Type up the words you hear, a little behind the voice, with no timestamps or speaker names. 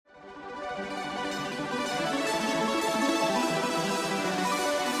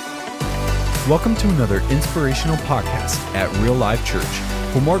Welcome to another inspirational podcast at Real Life Church.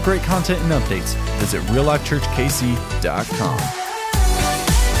 For more great content and updates, visit reallifechurchkc.com.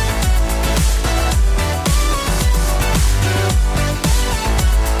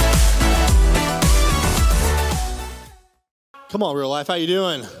 Come on, Real Life, how you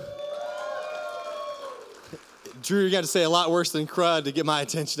doing? Drew, you got to say a lot worse than crud to get my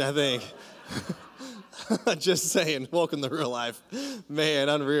attention, I think. Just saying, welcome to Real Life. Man,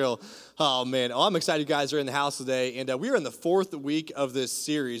 unreal. Oh, man. I'm excited you guys are in the house today. And we are in the fourth week of this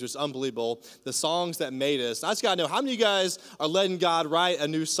series, which is unbelievable. The songs that made us. I just got to know, how many of you guys are letting God write a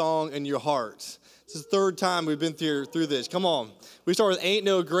new song in your heart? This is the third time we've been through this. Come on. We start with Ain't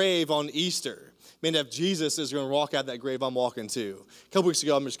No Grave on Easter. Man, if Jesus is going to walk out that grave, I'm walking too. A couple weeks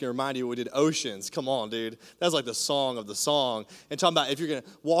ago, I'm just going to remind you we did Oceans. Come on, dude. That's like the song of the song. And talking about if you're going to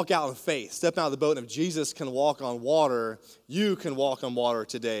walk out in faith, step out of the boat, and if Jesus can walk on water, you can walk on water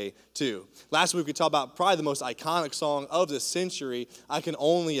today too. Last week, we talked about probably the most iconic song of the century, I Can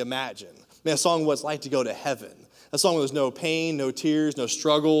Only Imagine. Man, a song what it's like to go to heaven. A song where there's no pain, no tears, no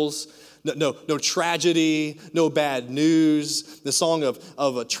struggles, no tragedy, no bad news. The song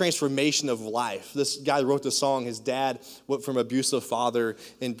of a transformation of life. This guy wrote the song. His dad went from an abusive father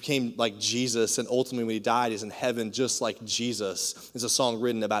and became like Jesus. And ultimately when he died, he's in heaven just like Jesus. It's a song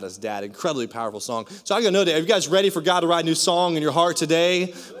written about his dad. Incredibly powerful song. So I got to know that. Are you guys ready for God to write a new song in your heart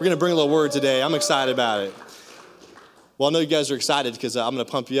today? We're going to bring a little word today. I'm excited about it. Well, I know you guys are excited because I'm going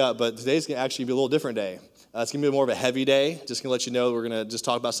to pump you up. But today's going to actually be a little different day. It's going to be more of a heavy day. Just going to let you know we're going to just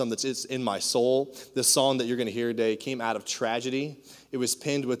talk about something that's in my soul. This song that you're going to hear today came out of tragedy. It was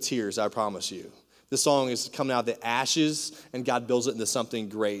penned with tears, I promise you. This song is coming out of the ashes, and God builds it into something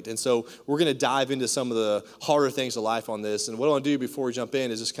great. And so we're going to dive into some of the harder things of life on this. And what I want to do before we jump in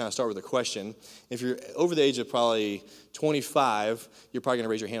is just kind of start with a question. If you're over the age of probably 25, you're probably going to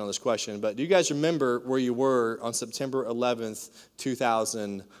raise your hand on this question. But do you guys remember where you were on September 11th,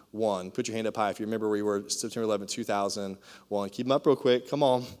 2001? Put your hand up high if you remember where you were September 11th, 2001. Keep them up real quick. Come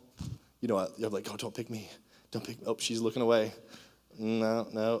on. You know what? You're like, oh, don't pick me. Don't pick me. Oh, she's looking away.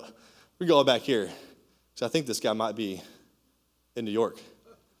 No. We go back here. So I think this guy might be in New York.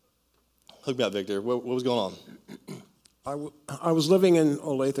 Hook me up, Victor. What was going on? I was living in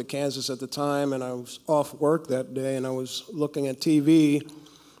Olathe, Kansas at the time, and I was off work that day, and I was looking at TV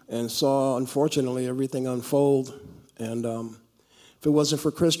and saw, unfortunately, everything unfold. And if it wasn't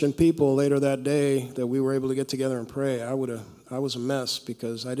for Christian people later that day that we were able to get together and pray, I was a mess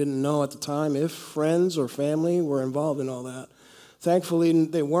because I didn't know at the time if friends or family were involved in all that. Thankfully,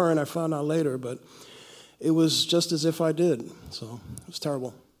 they weren't. I found out later, but it was just as if I did. So it was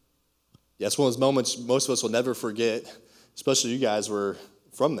terrible. Yeah, it's one of those moments most of us will never forget, especially you guys were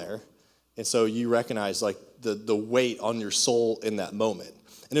from there. And so you recognize like the weight on your soul in that moment.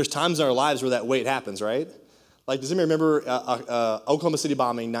 And there's times in our lives where that weight happens, right? Like, does anybody remember Oklahoma City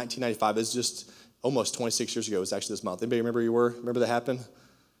bombing, 1995? It's just almost 26 years ago. It was actually this month. Anybody remember that happened?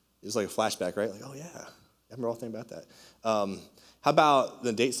 It was like a flashback, right? Like, oh, yeah. I remember all thinking about that. How about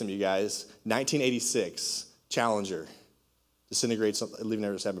the date some of you guys? 1986, Challenger. Disintegrates, leaving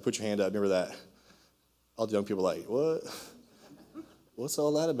there just happened. Put your hand up. Remember that? All the young people are like, what? What's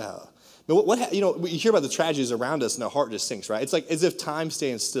all that about? But you hear about the tragedies around us and our heart just sinks, right? It's like as if time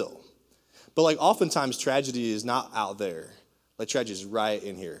stands still. But like oftentimes tragedy is not out there. Like tragedy is right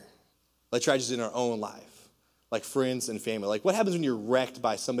in here. Like tragedy is in our own life. Like friends and family. Like what happens when you're wrecked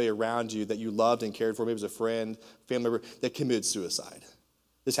by somebody around you that you loved and cared for, maybe it was a friend, family member, that committed suicide?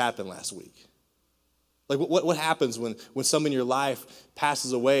 This happened last week. Like what happens when someone in your life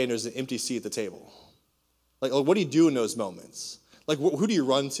passes away and there's an empty seat at the table? Like what do you do in those moments? Like who do you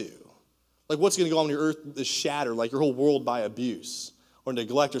run to? Like what's going to go on when your earth is shattered, like your whole world by abuse or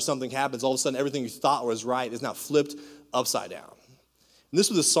neglect or something happens, all of a sudden everything you thought was right is now flipped upside down. And this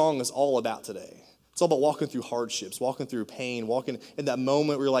is what this song is all about today. It's all about walking through hardships, walking through pain, walking in that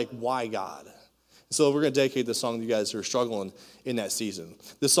moment where you're like, why God? So we're going to dedicate this song to you guys who are struggling in that season.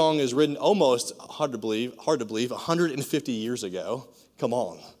 This song is written almost, hard to believe, 150 years ago. Come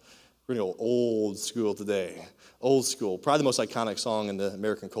on. We're going to go old school today. Old school. Probably the most iconic song in the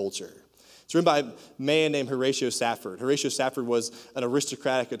American culture. It's written by a man named Horatio Sanford. Horatio Sanford was an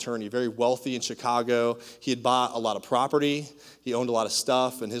aristocratic attorney, very wealthy in Chicago. He had bought a lot of property. He owned a lot of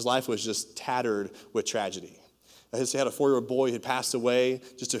stuff, and his life was just tattered with tragedy. He had a 4-year-old boy who had passed away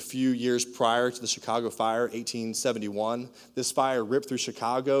just a few years prior to the Chicago fire, 1871. This fire ripped through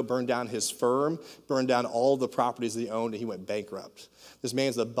Chicago, burned down his firm, burned down all the properties that he owned, and he went bankrupt. This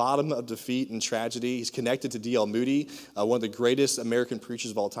man's the bottom of defeat and tragedy. He's connected to D.L. Moody, one of the greatest American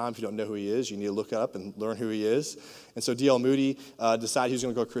preachers of all time. If you don't know who he is, you need to look up and learn who he is. And so D.L. Moody decided he was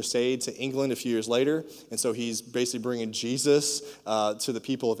going to go crusade to England a few years later. And so he's basically bringing Jesus to the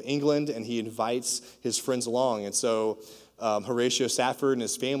people of England, and he invites his friends along. And so Horatio Safford and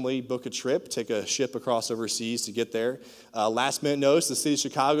his family book a trip, take a ship across overseas to get there. Last minute notice, the city of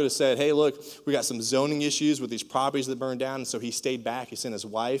Chicago just said, hey, look, we got some zoning issues with these properties that burned down. And so he stayed back. He sent his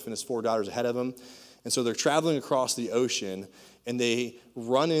wife and his 4 daughters ahead of him. And so they're traveling across the ocean, and they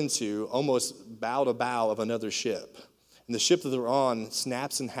run into almost bow to bow of another ship. And the ship that they're on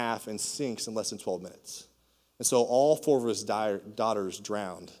snaps in half and sinks in less than 12 minutes. And so all 4 of his daughters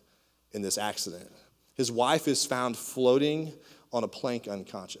drowned in this accident. His wife is found floating on a plank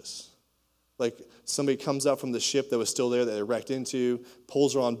unconscious. Like somebody comes up from the ship that was still there that they wrecked into,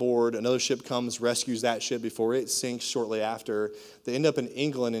 pulls her on board. Another ship comes, rescues that ship before it sinks shortly after. They end up in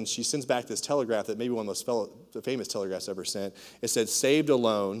England, and she sends back this telegraph that maybe one of the most famous telegraphs ever sent. It said, saved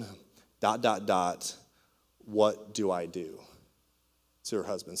alone, ... what do I do? To her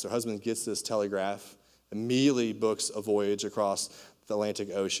husband. So her husband gets this telegraph, immediately books a voyage across the Atlantic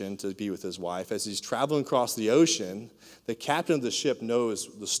Ocean to be with his wife. As he's traveling across the ocean, the captain of the ship knows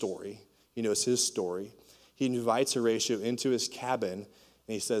the story. He knows his story. He invites Horatio into his cabin, and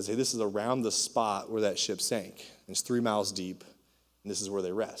he says, hey, this is around the spot where that ship sank. And it's 3 miles deep, and this is where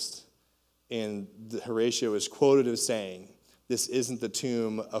they rest. And Horatio is quoted as saying, this isn't the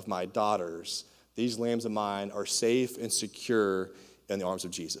tomb of my daughters. These lambs of mine are safe and secure in the arms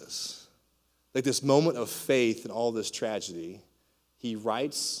of Jesus. Like this moment of faith in all this tragedy, he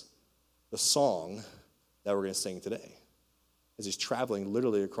writes the song that we're going to sing today as he's traveling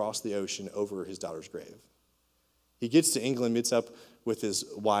literally across the ocean over his daughter's grave. He gets to England, meets up with his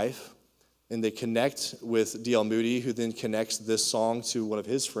wife, and they connect with D.L. Moody, who then connects this song to one of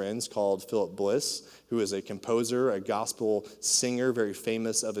his friends called Philip Bliss, who is a composer, a gospel singer, very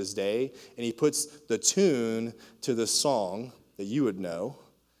famous of his day. And he puts the tune to this song that you would know.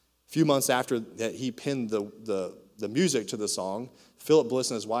 A few months after that he penned the music to the song, Philip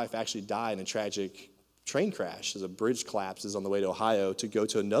Bliss and his wife actually died in a tragic train crash as a bridge collapses on the way to Ohio to go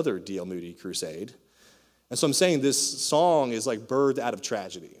to another D.L. Moody crusade. And so I'm saying this song is like birthed out of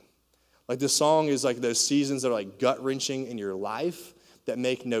tragedy. Like this song is like those seasons that are like gut-wrenching in your life that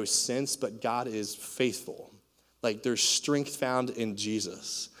make no sense, but God is faithful. Like there's strength found in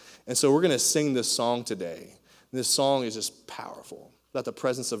Jesus. And so we're going to sing this song today. And this song is just powerful about the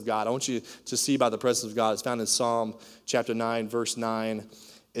presence of God. I want you to see about the presence of God. It's found in Psalm chapter 9, verse 9.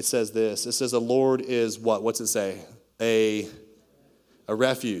 It says this. It says the Lord is what? What's it say? A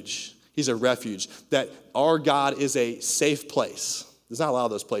refuge. He's a refuge. That our God is a safe place. There's not a lot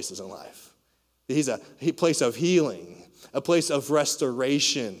of those places in life. He's a place of healing, a place of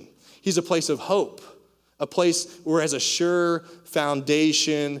restoration. He's a place of hope, a place where has a sure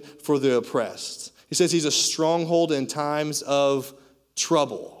foundation for the oppressed. He says he's a stronghold in times of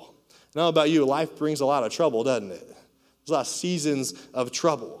trouble. I don't know about you, life brings a lot of trouble, doesn't it? There's a lot of seasons of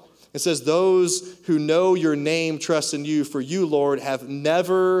trouble. It says, those who know your name trust in you, for you, Lord, have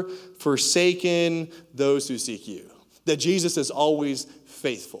never forsaken those who seek you. That Jesus is always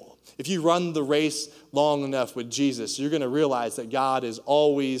faithful. If you run the race long enough with Jesus, you're going to realize that God is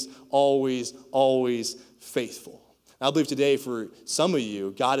always, always, always faithful. I believe today for some of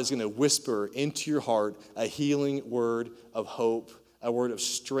you, God is going to whisper into your heart a healing word of hope, a word of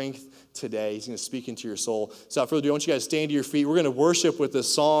strength today. He's going to speak into your soul. So without further ado, I want you guys to stand to your feet. We're going to worship with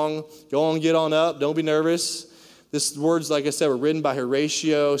this song. Go on, get on up. Don't be nervous. This words, like I said, were written by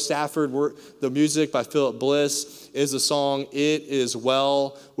Horatio Safford. The music by Philip Bliss is the song, It Is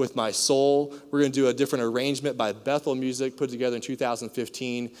Well With My Soul. We're going to do a different arrangement by Bethel Music, put together in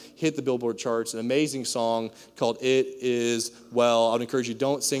 2015, hit the Billboard charts, an amazing song called It Is Well. I would encourage you,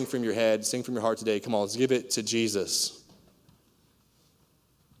 don't sing from your head, sing from your heart today. Come on, let's give it to Jesus.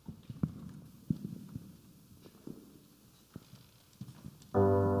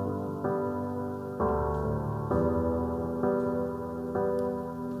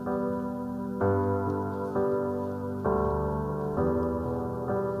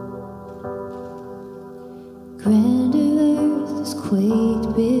 Grandeur earth has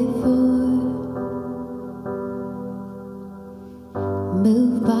quaked before,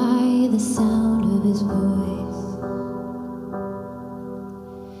 moved by the sound of his voice.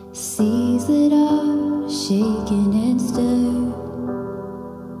 Seas that are shaken and stirred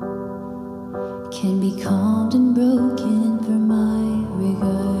can be calmed and broken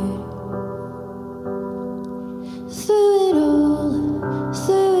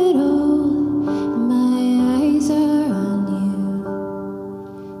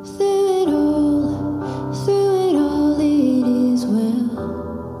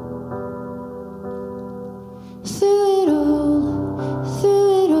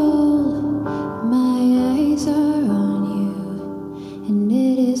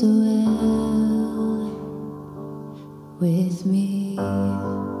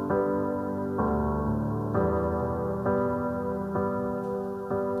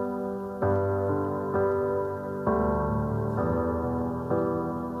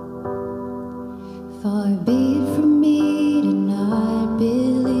Far be it from me to not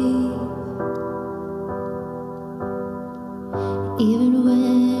believe, even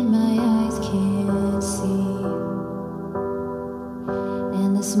when my eyes can't see.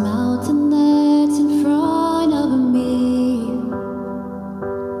 And this mountain that's in front of me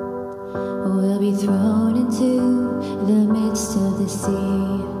will be thrown into the midst of the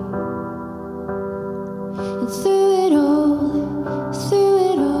sea. And through it all,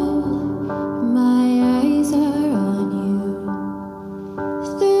 my eyes are on you.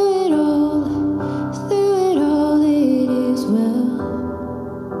 Through it all, it is well.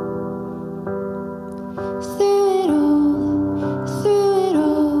 Through it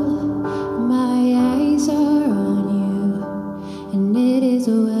all, my eyes are on you, and it is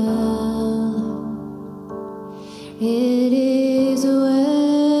well. It is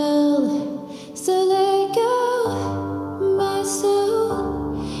well. So let go, my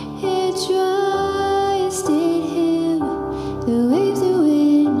soul, and trust in Him. The waves and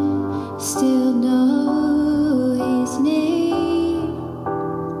wind still know His name.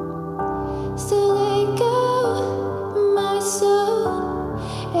 So let go, my soul,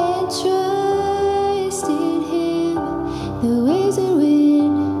 and trust in Him. The waves and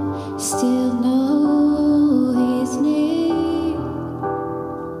wind still know His name.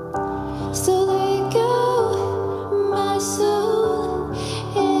 So let go, my soul,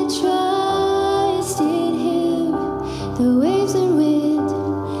 and trust in Him. The waves and wind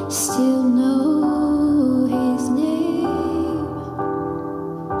still know His name.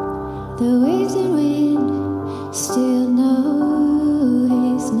 The waves and wind still know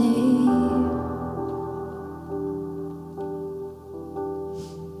His name.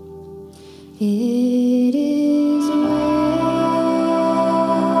 It is well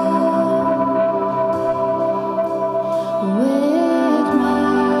with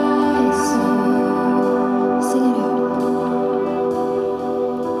my soul. Sing it out.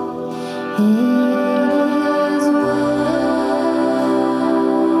 It is well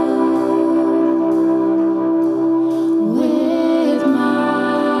with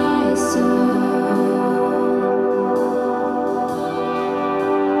my soul.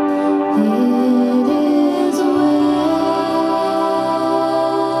 It is well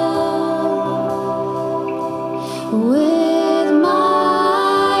with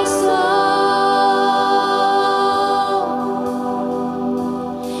my soul.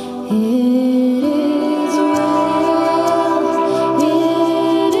 It is well.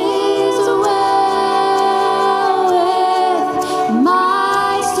 It is well with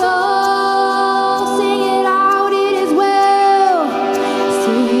my soul. Sing it out. It is well.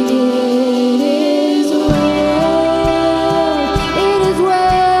 Sing it is well. It is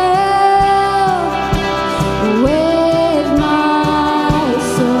well with my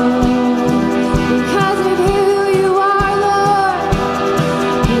soul. Because of who you are, Lord.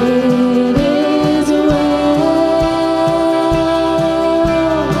 It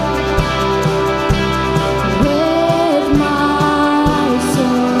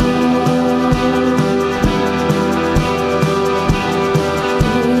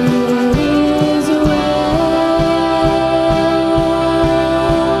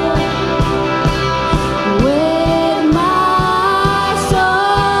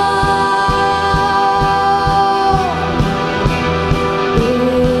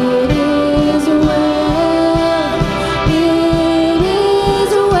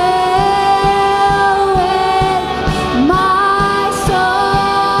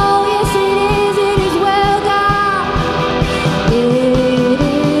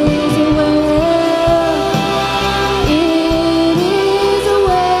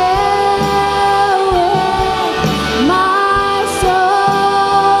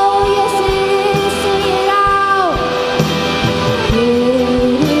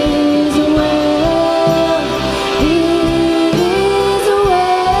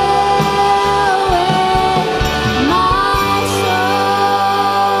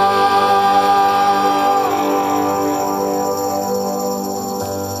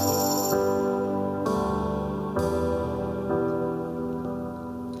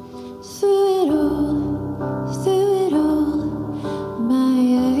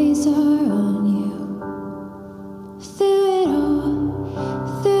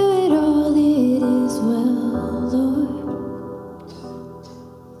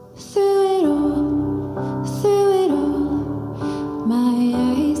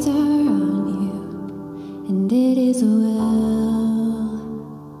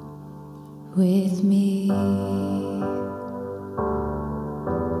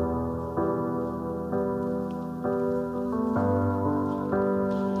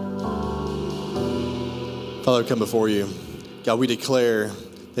Father, I come before you. God, we declare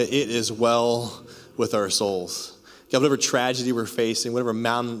that it is well with our souls. God, whatever tragedy we're facing, whatever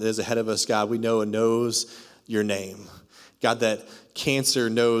mountain is ahead of us, God, we know and knows your name. God, that cancer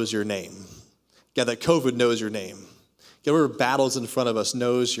knows your name. God, that COVID knows your name. God, whatever battles in front of us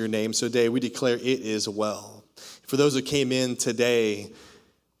knows your name. So today we declare it is well. For those who came in today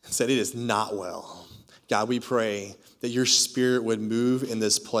and said it is not well, God, we pray that your spirit would move in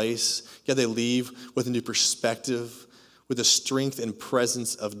this place. God, they leave with a new perspective, with the strength and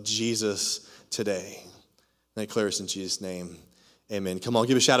presence of Jesus today. And I declare this in Jesus' name. Amen. Come on,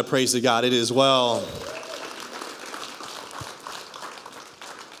 give a shout of praise to God. It is well.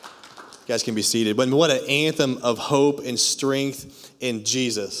 You guys can be seated. But what an anthem of hope and strength in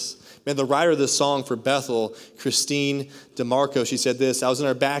Jesus. Man, the writer of this song for Bethel, Christine DeMarco, she said this: I was in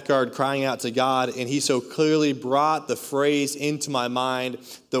our backyard crying out to God, and he so clearly brought the phrase into my mind,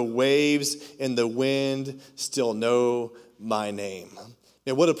 the waves and the wind still know my name.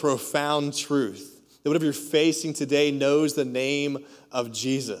 Man, what a profound truth, that whatever you're facing today knows the name of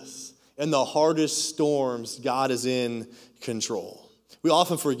Jesus. In the hardest storms, God is in control. We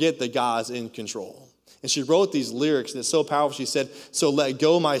often forget that God's in control. And she wrote these lyrics, and it's so powerful. She said, so let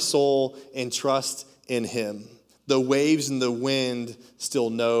go my soul and trust in him. The waves and the wind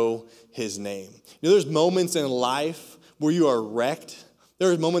still know his name. You know, there's moments in life where you are wrecked.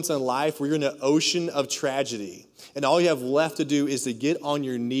 There are moments in life where you're in an ocean of tragedy, and all you have left to do is to get on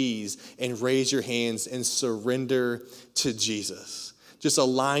your knees and raise your hands and surrender to Jesus. Just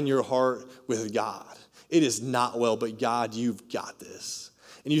align your heart with God. It is not well, but God, you've got this.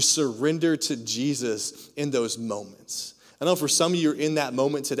 And you surrender to Jesus in those moments. I know for some of you, you're in that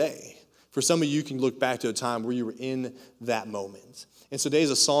moment today. For some of you, you can look back to a time where you were in that moment. And so today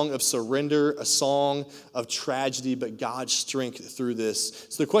is a song of surrender, a song of tragedy, but God's strength through this.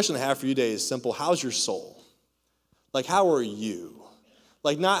 So the question I have for you today is simple. How's your soul? Like, how are you?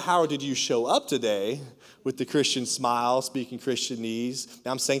 Like, not how did you show up today with the Christian smile, speaking Christianese.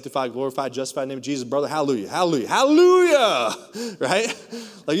 I'm sanctified, glorified, justified in the name of Jesus. Brother, hallelujah, hallelujah, hallelujah, right?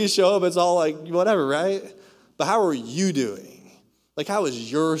 Like you show up, it's all like whatever, right? But how are you doing? Like, how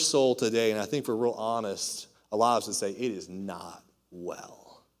is your soul today? And I think if we're real honest, a lot of us would say it is not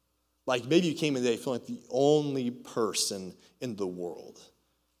well. Like maybe you came in today feeling like the only person in the world.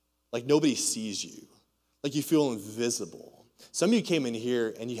 Like nobody sees you. Like you feel invisible. Some of you came in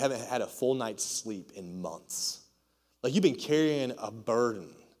here and you haven't had a full night's sleep in months. Like you've been carrying a burden.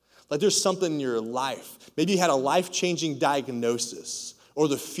 Like there's something in your life. Maybe you had a life-changing diagnosis or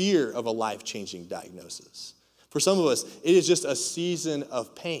the fear of a life-changing diagnosis. For some of us, it is just a season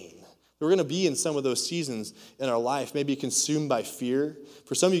of pain. We're going to be in some of those seasons in our life, maybe consumed by fear.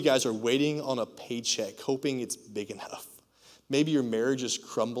 For some of you guys are waiting on a paycheck, hoping it's big enough. Maybe your marriage is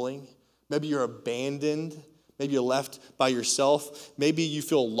crumbling. Maybe you're abandoned. Maybe you're left by yourself. Maybe you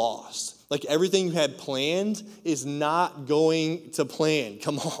feel lost. Like everything you had planned is not going to plan.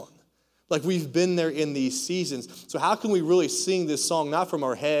 Come on. Like we've been there in these seasons. So how can we really sing this song, not from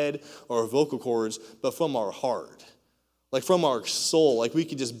our head or our vocal cords, but from our heart? Like from our soul. Like we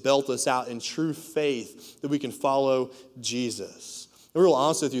could just belt this out in true faith that we can follow Jesus. And real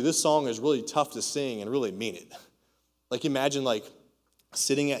honest with you, this song is really tough to sing and really mean it. Like imagine like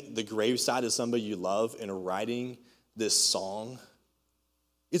sitting at the graveside of somebody you love and writing this song.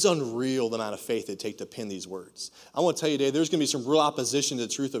 It's unreal the amount of faith it takes to pen these words. I want to tell you today, there's going to be some real opposition to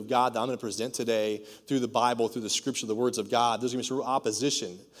the truth of God that I'm going to present today through the Bible, through the scripture, the words of God. There's going to be some real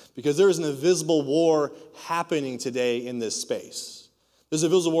opposition because there is an invisible war happening today in this space. There's an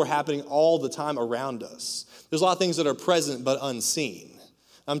invisible war happening all the time around us. There's a lot of things that are present but unseen.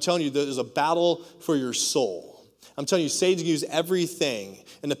 I'm telling you, there's a battle for your soul. I'm telling you, Satan can use everything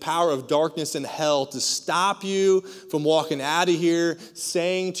and the power of darkness and hell to stop you from walking out of here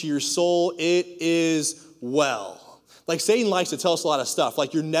saying to your soul, it is well. Like Satan likes to tell us a lot of stuff,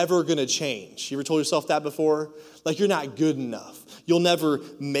 like you're never going to change. You ever told yourself that before? Like you're not good enough. You'll never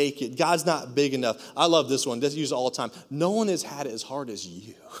make it. God's not big enough. I love this one. This is used all the time. No one has had it as hard as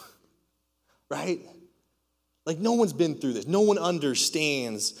you, right? Like no one's been through this. No one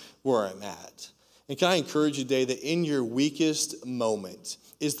understands where I'm at. And can I encourage you today that in your weakest moment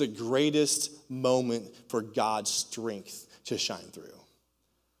is the greatest moment for God's strength to shine through.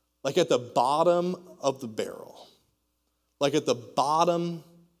 Like at the bottom of the barrel, like at the bottom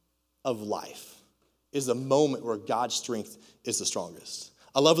of life is the moment where God's strength is the strongest.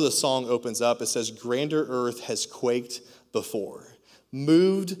 I love how the song opens up. It says, grander earth has quaked before,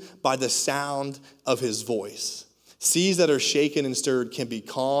 moved by the sound of his voice. Seas that are shaken and stirred can be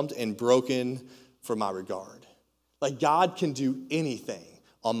calmed and broken for my regard. Like God can do anything.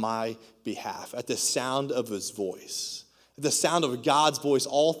 on my behalf. At the sound of his voice, at the sound of God's voice,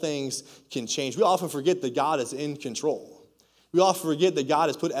 all things can change. We often forget that God is in control. We often forget that God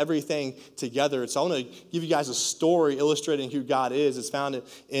has put everything together. So I want to give you guys a story illustrating who God is. It's found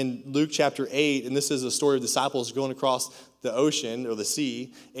in Luke chapter 8, and this is a story of disciples going across the ocean or the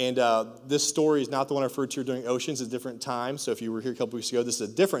sea. And this story is not the one I referred to during oceans, it's a different time. So if you were here a couple weeks ago, this is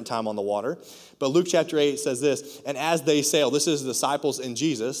a different time on the water. But Luke chapter 8 says this, and as they sail, this is the disciples and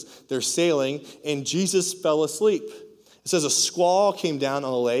Jesus, they're sailing, and Jesus fell asleep. It says a squall came down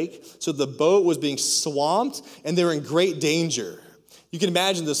on the lake, so the boat was being swamped, and they were in great danger. You can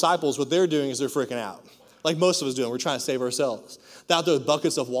imagine the disciples, what they're doing is they're freaking out. Like most of us doing, we're trying to save ourselves. They're out there with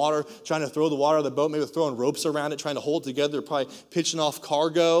buckets of water, trying to throw the water out of the boat, maybe throwing ropes around it, trying to hold it together. They're probably pitching off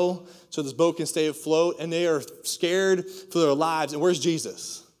cargo so this boat can stay afloat, and they are scared for their lives. And where's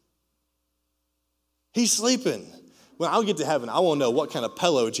Jesus? He's sleeping. When I get to heaven, I want to know what kind of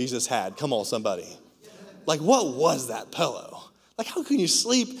pillow Jesus had. Come on, somebody. Like, what was that pillow? Like, how can you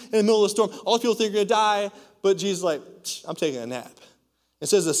sleep in the middle of the storm? All the people think you're going to die, but Jesus is like, I'm taking a nap. It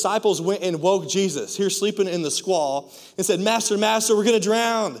says the disciples went and woke Jesus, here sleeping in the squall, and said, Master, Master, we're going to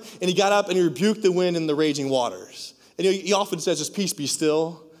drown. And he got up and he rebuked the wind and the raging waters. And he often says, just peace, be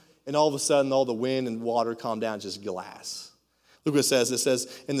still. And all of a sudden, all the wind and water calmed down, just glass. Look what it says. It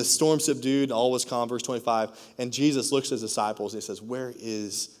says, and the storm subdued, and all was calm, verse 25. And Jesus looks at his disciples and he says, where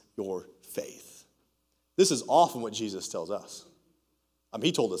is your faith? This is often what Jesus tells us. I mean,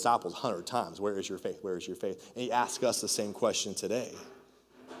 he told the disciples 100 times, where is your faith? Where is your faith? And he asks us the same question today.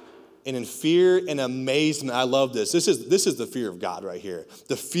 And in fear and amazement, I love this. This is the fear of God right here.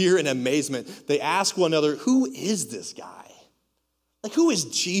 The fear and amazement. They ask one another, who is this guy? Like, who is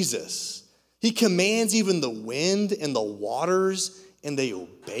Jesus? He commands even the wind and the waters, and they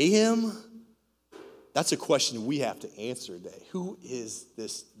obey him? That's a question we have to answer today. Who is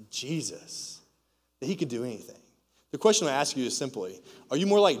this Jesus? That he could do anything. The question I ask you is simply, are you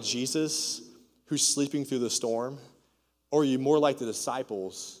more like Jesus who's sleeping through the storm, or are you more like the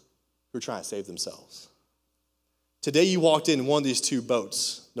disciples who are trying to save themselves? Today you walked in one of these two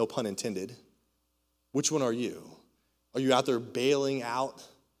boats, no pun intended. Which one are you? Are you out there bailing out,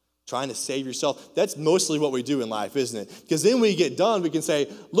 trying to save yourself? That's mostly what we do in life, isn't it? Because then when we get done, we can say,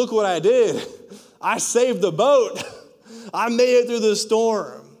 look what I did. I saved the boat. I made it through the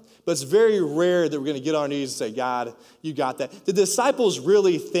storm. But it's very rare that we're going to get on our knees and say, God, you got that. Did the disciples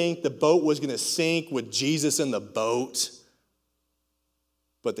really think the boat was going to sink with Jesus in the boat?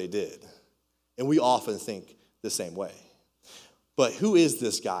 But they did. And we often think the same way. But who is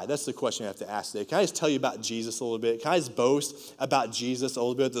this guy? That's the question I have to ask today. Can I just tell you about Jesus a little bit? Can I just boast about Jesus a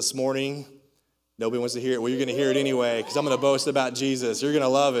little bit this morning? Nobody wants to hear it. Well, you're going to hear it anyway, because I'm going to boast about Jesus. You're going to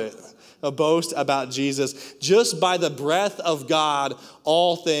love it. A boast about Jesus. Just by the breath of God,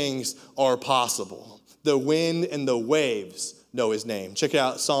 all things are possible. The wind and the waves know his name. Check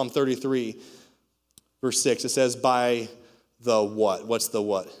out Psalm 33, verse 6. It says, by the what? What's the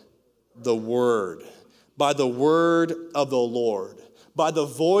what? The word. By the word of the Lord. By the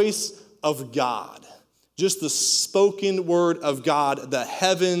voice of God. Just the spoken word of God, the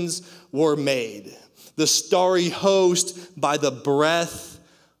heavens were made. The starry host by the breath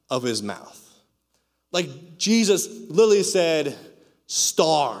of his mouth. Like Jesus literally said,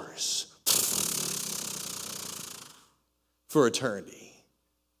 stars for eternity.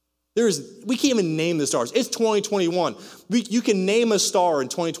 We can't even name the stars. It's 2021. You can name a star in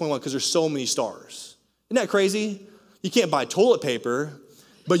 2021 because there's so many stars. Isn't that crazy? You can't buy toilet paper,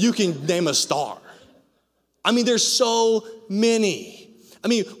 but you can name a star. I mean, there's so many. I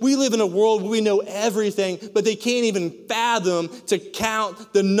mean, we live in a world where we know everything, but they can't even fathom to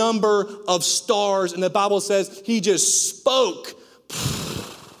count the number of stars. And the Bible says he just spoke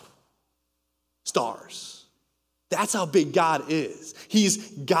stars. That's how big God is.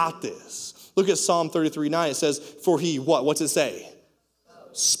 He's got this. Look at Psalm 33:9. It says, for he, what? What's it say?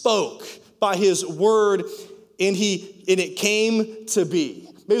 Spoke by his word, and it came to be.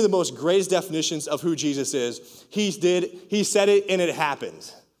 Maybe the most greatest definitions of who Jesus is. He said it, and it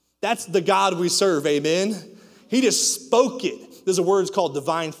happened. That's the God we serve, amen? He just spoke it. There's a word called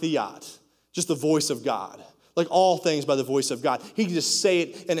divine theot, just the voice of God. Like all things by the voice of God. He can just say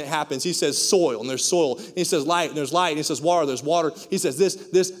it, and it happens. He says soil, and there's soil. And he says light, and there's light. And he says water, there's water. He says this,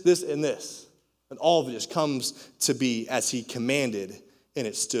 and this. And all of it just comes to be as he commanded, and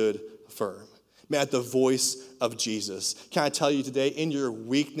it stood firm. Man, at the voice of Jesus. Can I tell you today, in your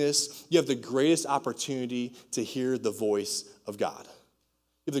weakness, you have the greatest opportunity to hear the voice of God.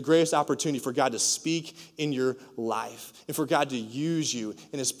 You have the greatest opportunity for God to speak in your life and for God to use you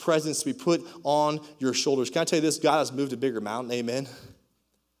and his presence to be put on your shoulders. Can I tell you this? God has moved a bigger mountain, amen?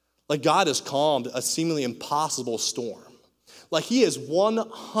 Like God has calmed a seemingly impossible storm. Like he is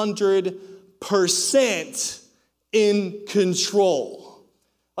 100% in control.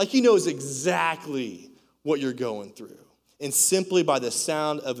 Like he knows exactly what you're going through. And simply by the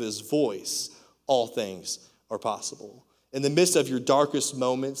sound of his voice, all things are possible. In the midst of your darkest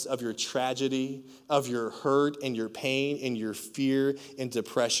moments, of your tragedy, of your hurt and your pain and your fear and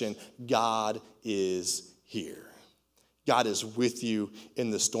depression, God is here. God is with you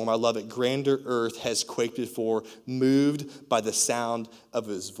in the storm. I love it. Grander earth has quaked before, moved by the sound of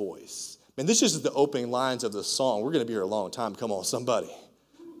his voice. Man, this is just the opening lines of the song. We're going to be here a long time. Come on, somebody.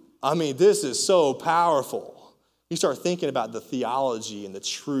 I mean, this is so powerful. You start thinking about the theology and the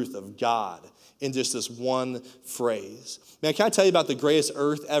truth of God in just this one phrase. Man, can I tell you about the greatest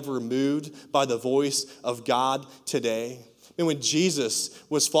earth ever moved by the voice of God today? And when Jesus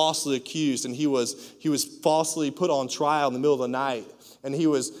was falsely accused and he was falsely put on trial in the middle of the night, and he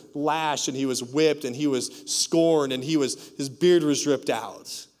was lashed and he was whipped and he was scorned and his beard was ripped out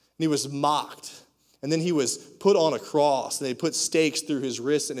and he was mocked. And then he was put on a cross, and they put stakes through his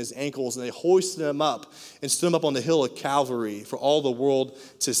wrists and his ankles, and they hoisted him up and stood him up on the hill of Calvary for all the world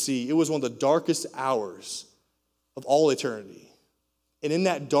to see. It was one of the darkest hours of all eternity. And in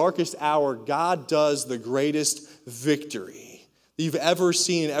that darkest hour, God does the greatest victory that you've ever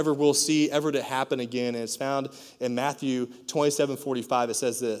seen and ever will see, ever to happen again. And it's found in Matthew 27:45. It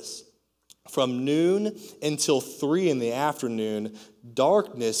says this: "From noon until 3 p.m,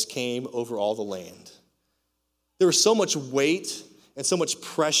 darkness came over all the land." There was so much weight and so much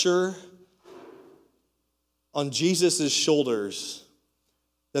pressure on Jesus' shoulders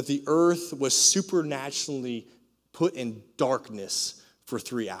that the earth was supernaturally put in darkness for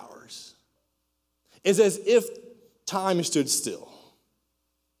 3 hours. It's as if time stood still,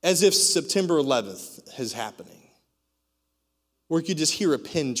 as if September 11th is happening, where you could just hear a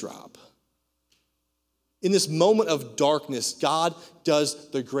pin drop. In this moment of darkness, God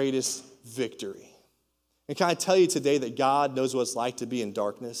does the greatest victory. And can I tell you today that God knows what it's like to be in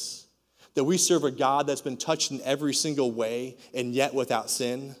darkness? That we serve a God that's been touched in every single way and yet without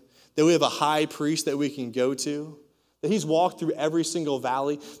sin? That we have a high priest that we can go to? That he's walked through every single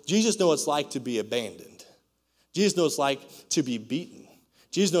valley? Jesus knows what it's like to be abandoned. Jesus knows what it's like to be beaten.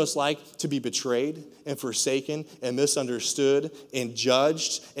 Jesus knows what it's like to be betrayed and forsaken and misunderstood and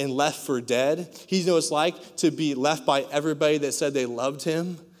judged and left for dead. He knows what it's like to be left by everybody that said they loved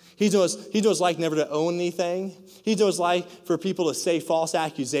him. He knows what it's like never to own anything. He knows what it's like for people to say false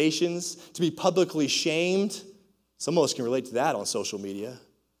accusations, to be publicly shamed. Some of us can relate to that on social media.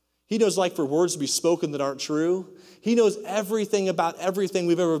 He knows what it's like for words to be spoken that aren't true. He knows everything about everything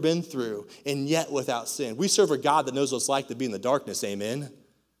we've ever been through, and yet without sin. We serve a God that knows what it's like to be in the darkness, amen?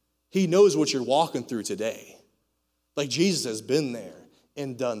 He knows what you're walking through today. Like Jesus has been there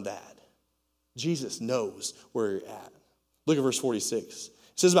and done that. Jesus knows where you're at. Look at verse 46. It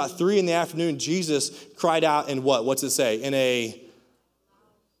says about 3 p.m, Jesus cried out in what? What's it say? In a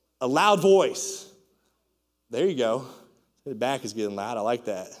loud voice. There you go. The back is getting loud. I like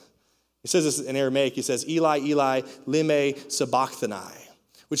that. It says this in Aramaic. It says, "Eli, Eli, lema sabachthani,"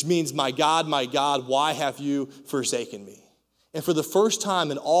 which means, my God, why have you forsaken me?" And for the first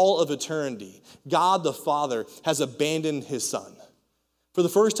time in all of eternity, God the Father has abandoned his Son. For the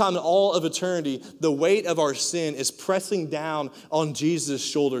first time in all of eternity, the weight of our sin is pressing down on Jesus'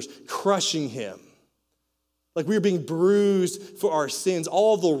 shoulders, crushing him. Like we are being bruised for our sins.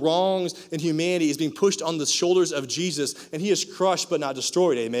 All the wrongs in humanity is being pushed on the shoulders of Jesus, and he is crushed but not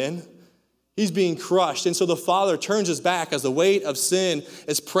destroyed, amen? He's being crushed. And so the Father turns his back as the weight of sin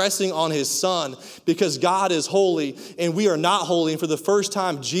is pressing on his Son, because God is holy and we are not holy. And for the first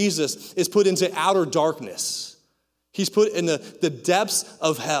time, Jesus is put into outer darkness. He's put in the depths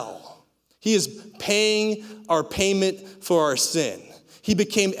of hell. He is paying our payment for our sin. He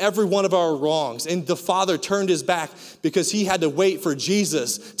became every one of our wrongs. And the Father turned his back because he had to wait for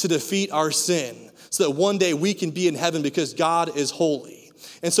Jesus to defeat our sin so that one day we can be in heaven because God is holy.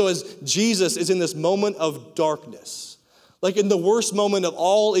 And so as Jesus is in this moment of darkness, like in the worst moment of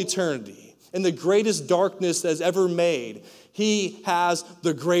all eternity, in the greatest darkness that's ever made, he has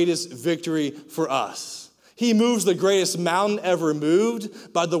the greatest victory for us. He moves the greatest mountain ever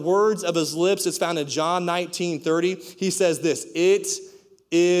moved by the words of his lips. It's found in John 19:30. He says this: "It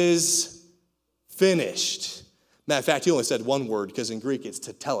is finished." Matter of fact, he only said one word because in Greek it's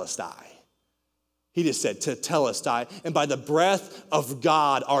tetelestai. He just said tetelestai. And by the breath of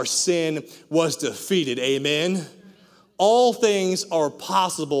God, our sin was defeated. Amen. All things are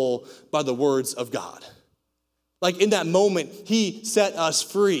possible by the words of God. Like in that moment, he set us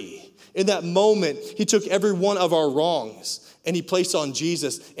free. In that moment, he took every one of our wrongs and he placed on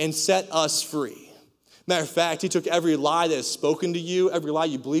Jesus and set us free. Matter of fact, he took every lie that is spoken to you, every lie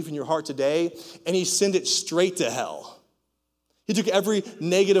you believe in your heart today, and he sent it straight to hell. He took every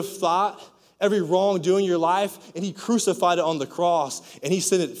negative thought, every wrongdoing in your life, and he crucified it on the cross, and he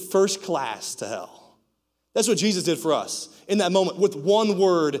sent it first class to hell. That's what Jesus did for us. In that moment, with one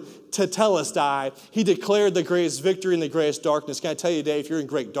word, tetelestai, he declared the greatest victory in the greatest darkness. Can I tell you today, if you're in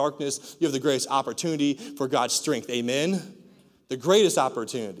great darkness, you have the greatest opportunity for God's strength. Amen? The greatest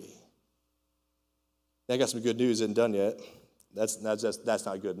opportunity. I got some good news, isn't done yet. That's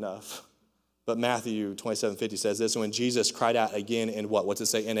not good enough. But Matthew 27:50 says this, and when Jesus cried out again in what? What's it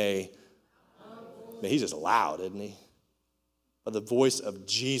say? In a, man, he's just loud, isn't he? But the voice of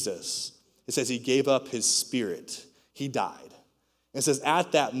Jesus, it says he gave up his spirit. He died. It says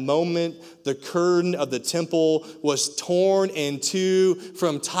at that moment, the curtain of the temple was torn in two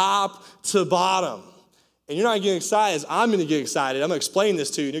from top to bottom. And you're not getting excited as I'm going to get excited. I'm going to explain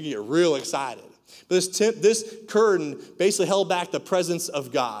this to you, and you're going to get real excited. This curtain basically held back the presence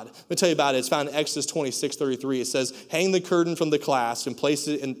of God. Let me tell you about it. It's found in Exodus 26:33. It says, hang the curtain from the clasp and place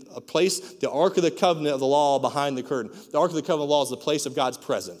the Ark of the Covenant of the law behind the curtain. The Ark of the Covenant of the law is the place of God's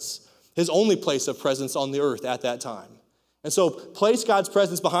presence, his only place of presence on the earth at that time. And so place God's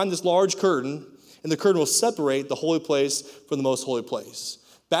presence behind this large curtain, and the curtain will separate the holy place from the most holy place.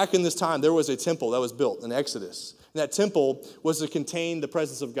 Back in this time, there was a temple that was built in Exodus. And that temple was to contain the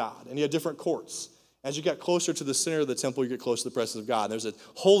presence of God. And you had different courts. As you got closer to the center of the temple, you get closer to the presence of God. And there's a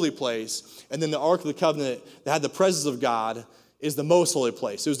holy place. And then the Ark of the Covenant that had the presence of God is the most holy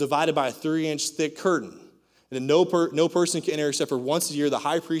place. It was divided by a 3-inch thick curtain. And then no person can enter except for once a year. The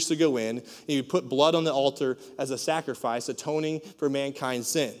high priest would go in, and he would put blood on the altar as a sacrifice, atoning for mankind's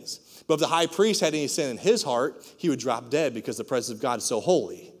sins. But if the high priest had any sin in his heart, he would drop dead because the presence of God is so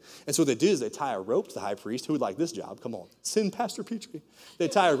holy. And so what they did is they tie a rope to the high priest. Who would like this job? Come on. Send Pastor Petrie. They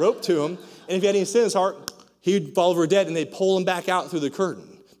tie a rope to him, and if he had any sin in his heart, he'd fall over dead, and they'd pull him back out through the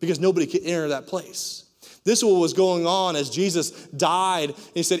curtain because nobody could enter that place. This is what was going on as Jesus died, and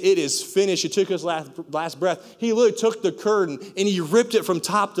he said, it is finished. He took his last breath. He literally took the curtain, and he ripped it from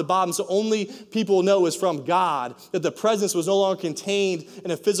top to bottom, so only people know is from God, that the presence was no longer contained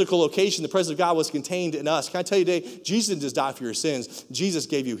in a physical location. The presence of God was contained in us. Can I tell you today, Jesus didn't just die for your sins. Jesus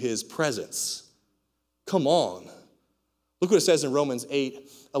gave you his presence. Come on. Look what it says in Romans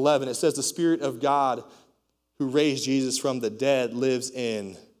 8:11. It says, the Spirit of God who raised Jesus from the dead lives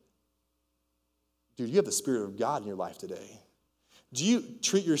in. Dude, you have the Spirit of God in your life today. Do you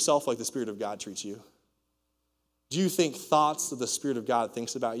treat yourself like the Spirit of God treats you? Do you think thoughts that the Spirit of God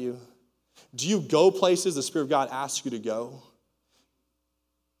thinks about you? Do you go places the Spirit of God asks you to go?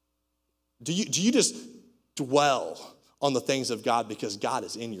 Do you just dwell on the things of God because God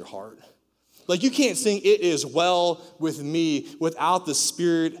is in your heart? Like you can't sing "It Is Well With Me" without the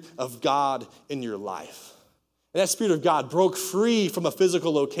Spirit of God in your life. And that Spirit of God broke free from a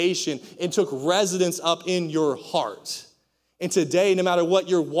physical location and took residence up in your heart. And today, no matter what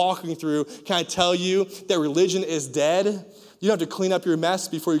you're walking through, can I tell you that religion is dead? You don't have to clean up your mess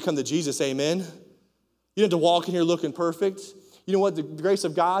before you come to Jesus, amen? You don't have to walk in here looking perfect. You know what? The grace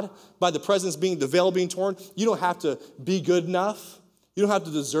of God, by the presence being, the veil being torn, you don't have to be good enough. You don't have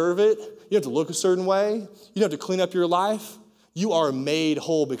to deserve it. You don't have to look a certain way. You don't have to clean up your life. You are made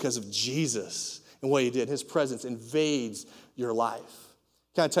whole because of Jesus. And what he did, his presence invades your life.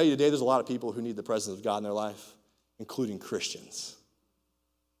 Can I tell you today, there's a lot of people who need the presence of God in their life, including Christians.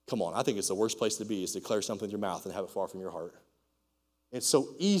 Come on, I think it's the worst place to be is declare something with your mouth and have it far from your heart. It's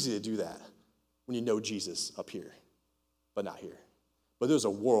so easy to do that when you know Jesus up here, but not here. But there's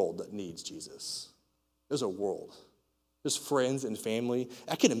a world that needs Jesus. There's a world. There's friends and family.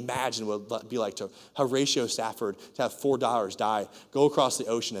 I can imagine what it would be like to Horatio Stafford to have 4 daughters die, go across the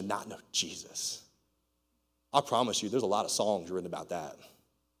ocean and not know Jesus. I promise you, there's a lot of songs written about that.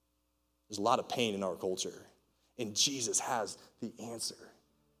 There's a lot of pain in our culture. And Jesus has the answer.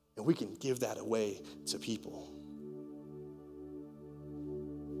 And we can give that away to people.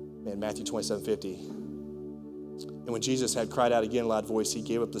 Man, Matthew 27:50. And when Jesus had cried out again in a loud voice, he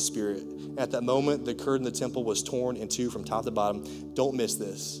gave up the Spirit. At that moment, the curtain of the temple was torn in two from top to bottom. Don't miss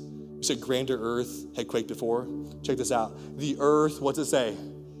this. You said grander earth had quaked before. Check this out. The earth, what's it say?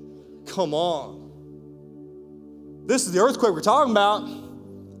 Come on. This is the earthquake we're talking about.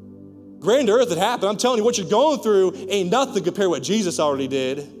 Grand earth had happened. I'm telling you, what you're going through ain't nothing compared to what Jesus already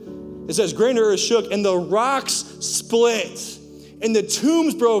did. It says, grand earth shook, and the rocks split, and the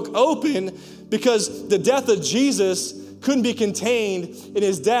tombs broke open because the death of Jesus couldn't be contained in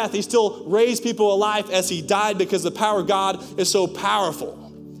his death. He still raised people alive as he died because the power of God is so powerful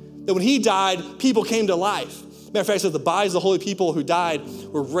that when he died, people came to life. Matter of fact, it says the bodies of the holy people who died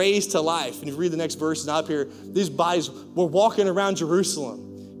were raised to life. And if you read the next verse, not up here, these bodies were walking around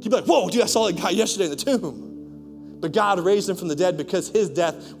Jerusalem. You'd be like, whoa, dude, I saw that guy yesterday in the tomb. But God raised him from the dead because his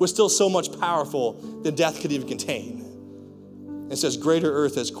death was still so much powerful than death could even contain. It says, greater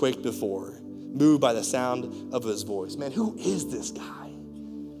earth has quaked before, moved by the sound of his voice. Man, who is this guy?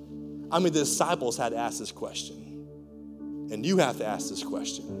 I mean, the disciples had to ask this question. And you have to ask this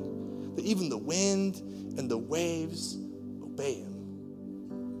question. That even the wind and the waves obey him.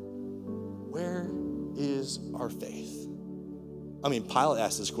 Where is our faith? I mean, Pilate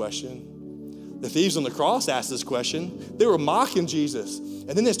asked this question. The thieves on the cross asked this question. They were mocking Jesus. And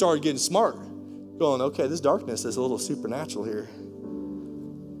then they started getting smart. Going, okay, this darkness is a little supernatural here.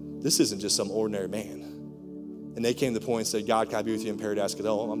 This isn't just some ordinary man. And they came to the point and said, God, can I be with you in paradise? Because,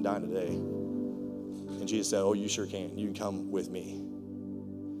 oh, I'm dying today. And Jesus said, oh, you sure can. You can come with me.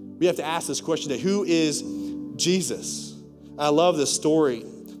 We have to ask this question today. Who is Jesus? I love this story.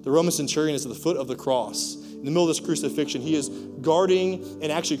 The Roman centurion is at the foot of the cross. In the middle of this crucifixion, he is guarding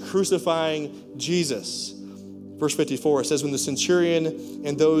and actually crucifying Jesus. Verse 54, it says, when the centurion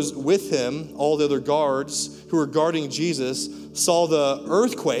and those with him, all the other guards who were guarding Jesus, saw the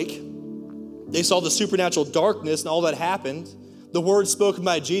earthquake, they saw the supernatural darkness and all that happened, the word spoken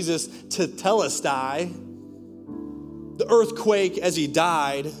by Jesus to telestai, the earthquake as he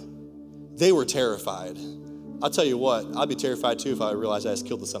died, they were terrified. I'll tell you what, I'd be terrified too if I realized I just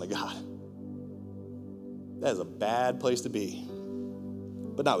killed the Son of God. That is a bad place to be,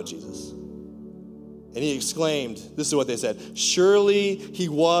 but not with Jesus. And he exclaimed, this is what they said, surely he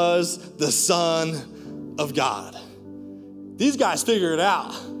was the Son of God. These guys figured it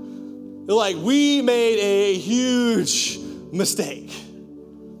out. They're like, we made a huge mistake.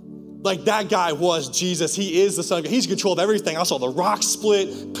 Like that guy was Jesus. He is the Son of God. He's in control of everything. I saw the rocks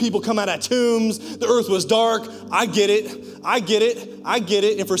split, people come out of tombs, the earth was dark. I get it. I get it. I get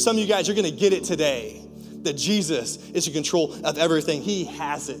it. And for some of you guys, you're going to get it today. That Jesus is in control of everything. He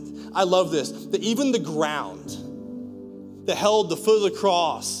has it. I love this. That even the ground that held the foot of the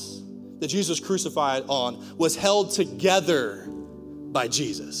cross that Jesus was crucified on was held together by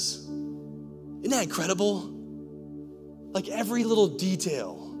Jesus. Isn't that incredible? Like every little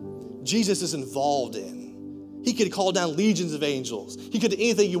detail Jesus is involved in. He could call down legions of angels. He could do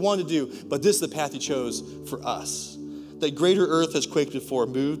anything he wanted to do, but this is the path he chose for us. That greater earth has quaked before,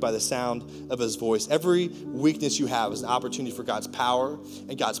 moved by the sound of his voice. Every weakness you have is an opportunity for God's power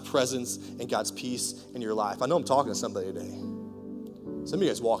and God's presence and God's peace in your life. I know I'm talking to somebody today. Some of you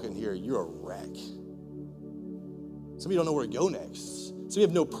guys walk in here, you're a wreck. Some of you don't know where to go next. Some of you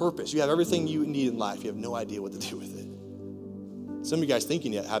have no purpose. You have everything you need in life. You have no idea what to do with it. Some of you guys think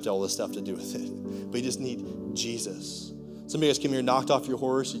you have all this stuff to do with it, but you just need Jesus. Some of you guys come here knocked off your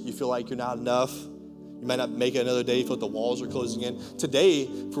horse. You feel like you're not enough. You might not make it another day. You feel like the walls are closing in. Today,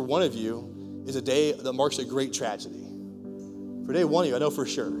 for one of you, is a day that marks a great tragedy. For day one of you, I know for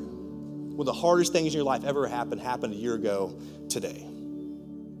sure, one of the hardest things in your life ever happened a year ago today.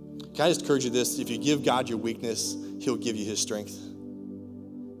 Can I just encourage you this? If you give God your weakness, he'll give you his strength.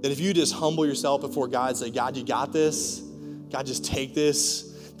 That if you just humble yourself before God and say, God, you got this. God, just take this.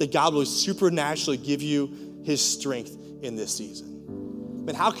 That God will supernaturally give you his strength in this season.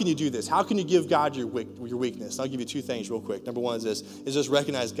 Man, how can you do this? How can you give God your weakness? I'll give you two things real quick. Number one is this, is just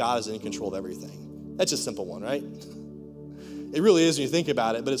recognize God is in control of everything. That's just a simple one, right? It really is when you think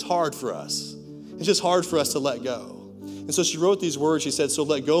about it, but it's hard for us. It's just hard for us to let go. And so she wrote these words. She said, so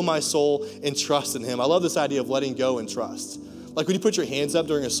let go my soul and trust in him. I love this idea of letting go and trust. Like when you put your hands up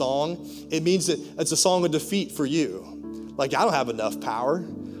during a song, it means that it's a song of defeat for you. Like I don't have enough power.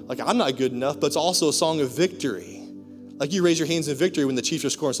 Like I'm not good enough, but it's also a song of victory. Like you raise your hands in victory when the Chiefs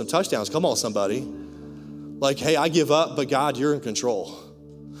are scoring some touchdowns. Come on, somebody. Like, hey, I give up, but God, you're in control.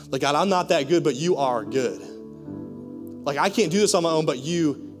 Like, God, I'm not that good, but you are good. Like, I can't do this on my own, but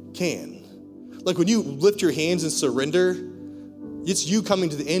you can. Like, when you lift your hands and surrender, it's you coming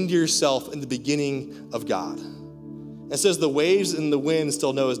to the end of yourself and the beginning of God. It says the waves and the wind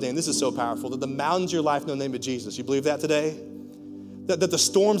still know his name. This is so powerful. That the mountains of your life know the name of Jesus. You believe that today? That the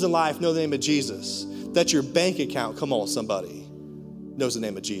storms in life know the name of Jesus. That your bank account, come on, somebody, knows the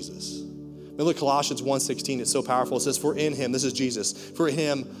name of Jesus. Now look, Colossians 1:16, it's so powerful. It says, for in him, this is Jesus, for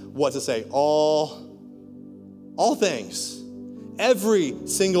him, what to say? All things, every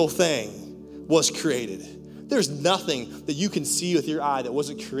single thing was created. There's nothing that you can see with your eye that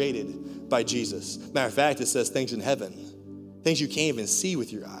wasn't created by Jesus. Matter of fact, it says things in heaven, things you can't even see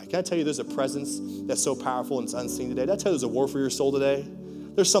with your eye. Can I tell you there's a presence that's so powerful and it's unseen today? Did I tell you there's a war for your soul today?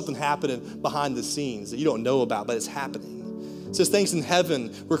 There's something happening behind the scenes that you don't know about, but it's happening. It says things in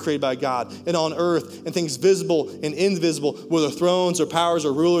heaven were created by God, and on earth, and things visible and invisible, whether thrones or powers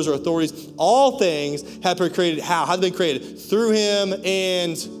or rulers or authorities, all things have been created. How? How have they been created? Through him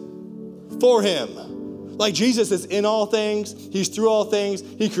and for him. Like Jesus is in all things, he's through all things,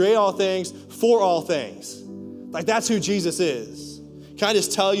 he created all things, for all things. Like that's who Jesus is. Can I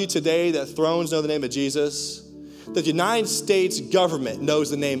just tell you today that thrones know the name of Jesus? That the United States government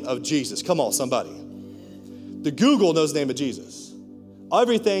knows the name of Jesus. Come on, somebody. The Google knows the name of Jesus.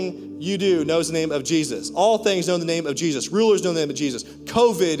 Everything you do knows the name of Jesus. All things know the name of Jesus. Rulers know the name of Jesus.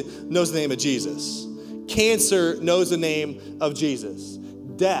 COVID knows the name of Jesus. Cancer knows the name of Jesus.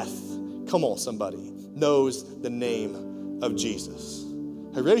 Death, come on, somebody, knows the name of Jesus.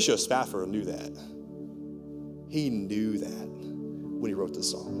 Horatio Spafford knew that. He knew that when he wrote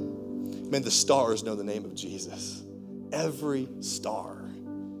this song. Man, the stars know the name of Jesus. Every star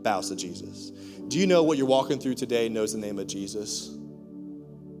bows to Jesus. Do you know what you're walking through today knows the name of Jesus?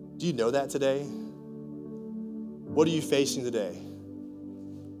 Do you know that today? What are you facing today?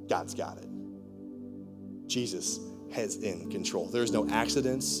 God's got it. Jesus is in control. There's no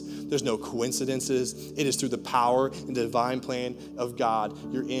accidents. There's no coincidences. It is through the power and the divine plan of God.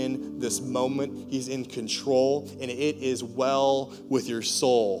 You're in this moment. He's in control, and it is well with your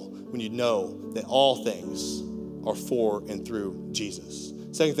soul when you know that all things are for and through Jesus.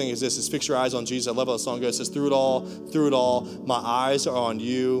 Second thing is this, is fix your eyes on Jesus. I love how the song goes. It says, through it all, my eyes are on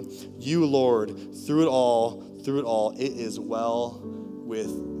you. You, Lord, through it all, it is well with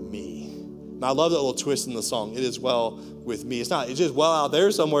me. And I love that little twist in the song. It is well with me. It's just well out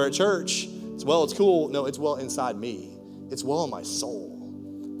there somewhere at church. It's cool. No, it's well inside me. It's well in my soul.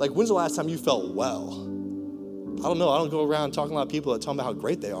 Like, when's the last time you felt well? I don't know. I don't go around talking to a lot of people that tell me how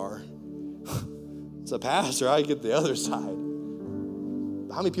great they are. As a pastor, I get the other side.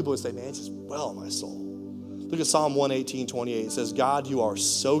 How many people would say, man, it's just well in my soul? Look at Psalm 118:28. It says, God, you are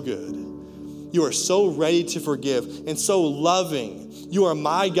so good. You are so ready to forgive and so loving. You are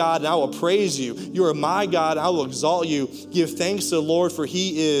my God, and I will praise you. You are my God, and I will exalt you. Give thanks to the Lord, for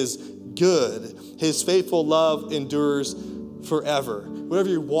he is good. His faithful love endures forever. Whatever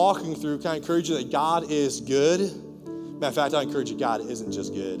you're walking through, can I encourage you that God is good? Matter of fact, I encourage you, God isn't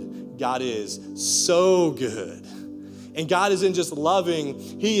just good. God is so good. And God isn't just loving,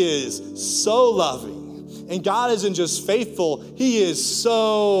 he is so loving. And God isn't just faithful, he is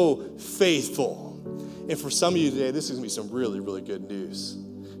so faithful. And for some of you today, this is going to be some really, really good news.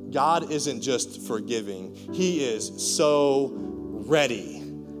 God isn't just forgiving, he is so ready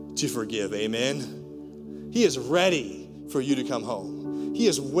to forgive, amen? He is ready for you to come home. He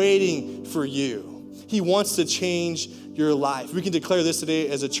is waiting for you. He wants to change your life. We can declare this today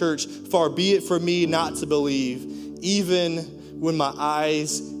as a church, far be it from me not to believe, even when my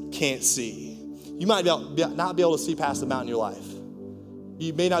eyes can't see. You might not be able to see past the mountain in your life.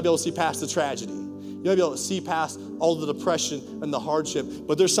 You may not be able to see past the tragedy. You may be able to see past all the depression and the hardship,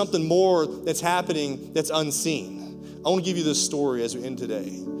 but there's something more that's happening that's unseen. I want to give you this story as we end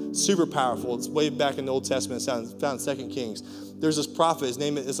today. Super powerful. It's way back in the Old Testament. It's found in 2 Kings. There's this prophet. His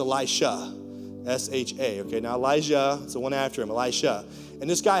name is Elisha. S-H-A. Okay, now Elijah, it's the one after him, Elisha. And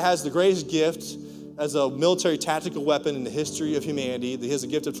this guy has the greatest gift as a military tactical weapon in the history of humanity. He has a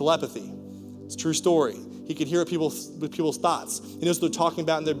gift of telepathy. It's a true story. He can hear people's thoughts. He knows what they're talking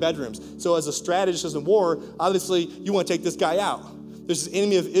about in their bedrooms. So as a strategist in war, obviously you want to take this guy out. There's this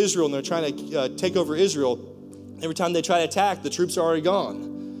enemy of Israel, and they're trying to take over Israel. Every time they try to attack, the troops are already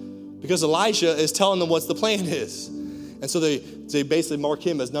gone because Elisha is telling them what the plan is. And so they basically mark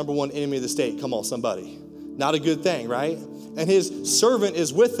him as number one enemy of the state. Come on, somebody. Not a good thing, right? And his servant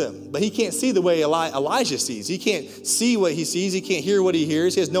is with him, but he can't see the way Elijah sees. He can't see what he sees. He can't hear what he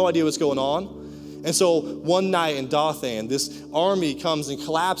hears. He has no idea what's going on. And so one night in Dothan, this army comes and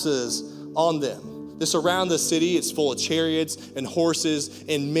collapses on them. They surround the city. It's full of chariots and horses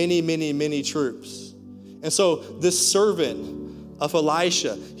and many, many, many troops. And so this servant of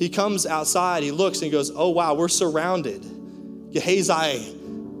Elisha, he comes outside, he looks and he goes, oh wow, we're surrounded. Gehazi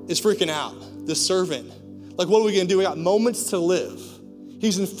is freaking out, this servant. Like, what are we gonna do? We got moments to live.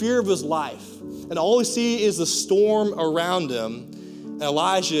 He's in fear of his life. And all we see is the storm around him. And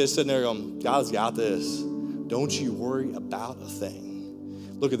Elijah is sitting there going, God's got this. Don't you worry about a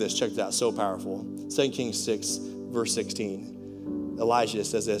thing. Look at this, check this out, so powerful. 2 Kings 6, verse 16. Elijah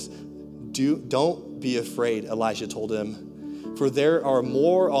says this, don't be afraid, Elijah told him, for there are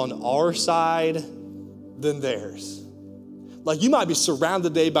more on our side than theirs. Like, you might be surrounded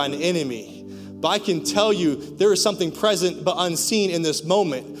today by an enemy, but I can tell you there is something present but unseen in this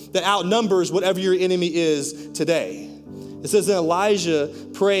moment that outnumbers whatever your enemy is today. It says that Elijah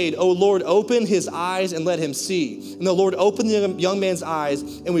prayed, "Oh Lord, open his eyes and let him see." And the Lord opened the young man's eyes,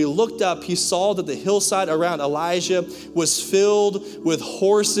 and when he looked up, he saw that the hillside around Elijah was filled with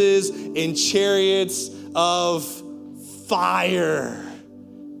horses and chariots of fire.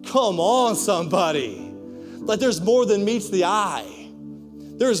 Come on, somebody. Like there's more than meets the eye.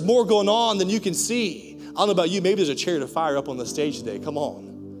 There's more going on than you can see. I don't know about you, maybe there's a chariot of fire up on the stage today. Come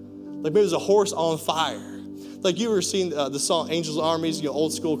on. Like maybe there's a horse on fire. Like you ever seen the song Angels and Armies,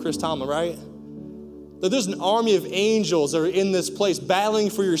 old school Chris Tomlin, right? That there's an army of angels that are in this place battling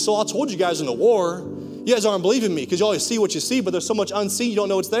for your soul. I told you guys in the war, you guys aren't believing me because you always see what you see, but there's so much unseen you don't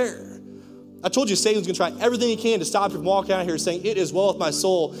know it's there. I told you Satan's going to try everything he can to stop you from walking out here saying, "It is well with my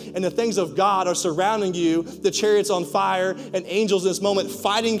soul." And the things of God are surrounding you, the chariots on fire and angels in this moment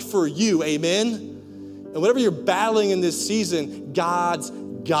fighting for you, amen? And whatever you're battling in this season, God's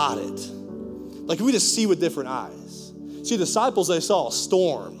got it. Like if we just see with different eyes. See, the disciples, they saw a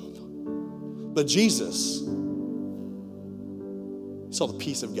storm. But Jesus, he saw the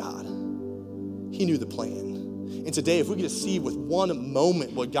peace of God. He knew the plan. And today, if we could just see with one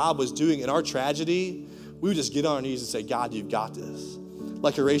moment what God was doing in our tragedy, we would just get on our knees and say, "God, you've got this."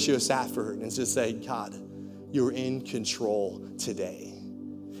 Like Horatio Safford, and just say, "God, you're in control today."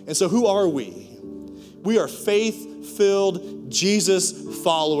 And so who are we? We are faith-filled Jesus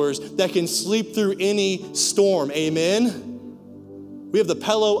followers that can sleep through any storm, amen? We have the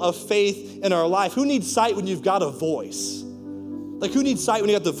pillow of faith in our life. Who needs sight when you've got a voice? Like who needs sight when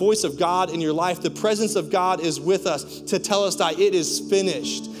you have the voice of God in your life? The presence of God is with us to tell us that it is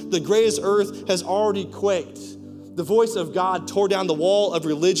finished. The greatest earth has already quaked. The voice of God tore down the wall of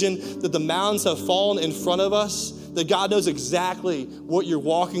religion, that the mountains have fallen in front of us, that God knows exactly what you're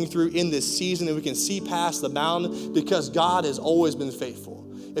walking through in this season, and we can see past the mountain because God has always been faithful.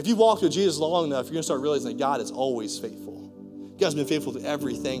 If you walk with Jesus long enough, you're going to start realizing that God is always faithful. God's been faithful to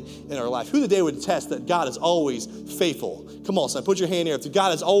everything in our life. Who today would attest that God is always faithful? Come on, son, put your hand here. If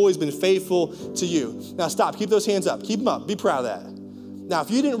God has always been faithful to you. Now stop, keep those hands up. Keep them up, be proud of that. Now, if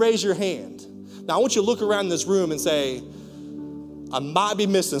you didn't raise your hand, now I want you to look around this room and say, "I might be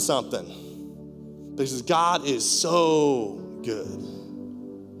missing something." Because God is so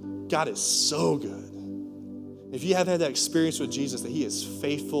good. God is so good. If you haven't had that experience with Jesus, that he is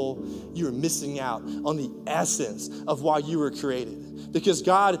faithful, you are missing out on the essence of why you were created. Because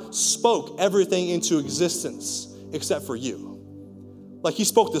God spoke everything into existence except for you. Like he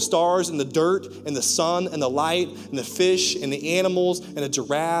spoke the stars and the dirt and the sun and the light and the fish and the animals and a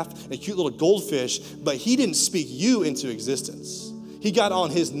giraffe and a cute little goldfish, but he didn't speak you into existence. He got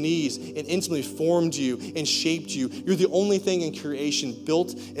on his knees and intimately formed you and shaped you. You're the only thing in creation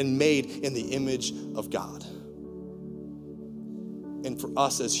built and made in the image of God. And for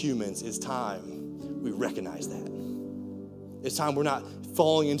us as humans, it's time we recognize that. It's time we're not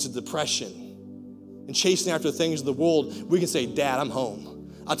falling into depression and chasing after things of the world. We can say, "Dad, I'm home."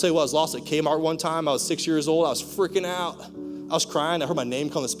 I'll tell you what, I was lost at Kmart one time. I was 6 years old. I was freaking out. I was crying. I heard my name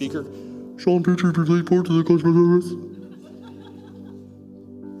come on the speaker. "Sean Petrie, please report to the customer service."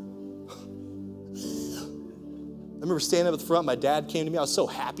 I remember standing up at the front. My dad came to me. I was so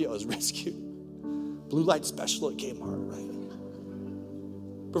happy I was rescued. Blue light special at Kmart, right?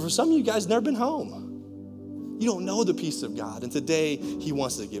 But for some of you guys, never been home. You don't know the peace of God. And today, he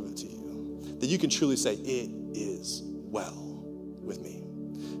wants to give it to you. That you can truly say, "It is well with me."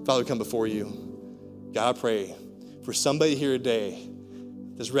 Father, we come before you. God, I pray for somebody here today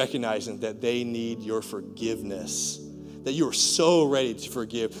that's recognizing that they need your forgiveness. That you are so ready to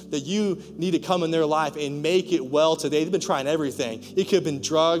forgive, that you need to come in their life and make it well today. They've been trying everything. It could have been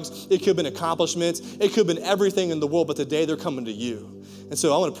drugs. It could have been accomplishments. It could have been everything in the world, but today they're coming to you. And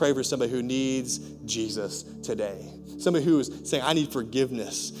so I want to pray for somebody who needs Jesus today. Somebody who is saying, "I need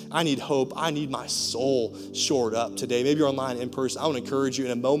forgiveness. I need hope. I need my soul shored up today." Maybe you're online in person. I want to encourage you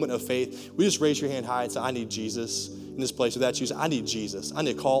in a moment of faith. We just raise your hand high and say, "I need Jesus." In this place, if that's you, I need Jesus. I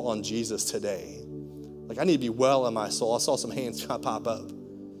need to call on Jesus today. Like, I need to be well in my soul. I saw some hands pop up.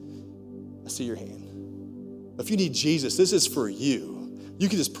 I see your hand. If you need Jesus, this is for you. You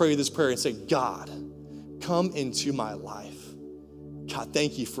can just pray this prayer and say, "God, come into my life. God,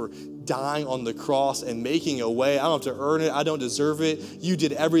 thank you for dying on the cross and making a way. I don't have to earn it. I don't deserve it. You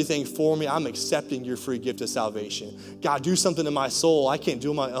did everything for me. I'm accepting your free gift of salvation. God, do something in my soul. I can't do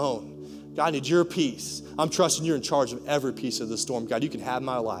on my own. God, I need your peace. I'm trusting you're in charge of every piece of the storm. God, you can have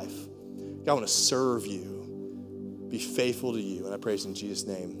my life. God, I want to serve you, be faithful to you." And I praise in Jesus'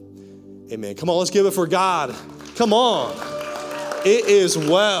 name. Amen. Come on, let's give it for God. Come on. It is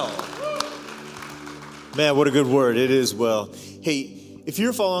well. Man, what a good word. It is well. Hey, if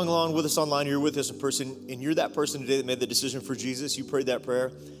you're following along with us online, you're with us in person, and you're that person today that made the decision for Jesus, you prayed that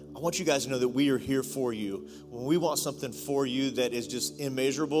prayer, I want you guys to know that we are here for you. When we want something for you that is just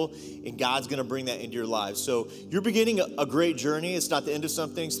immeasurable, and God's going to bring that into your lives. So you're beginning a great journey. It's not the end of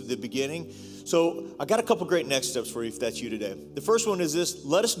something, it's the beginning. So I got a couple great next steps for you if that's you today. The first one is this: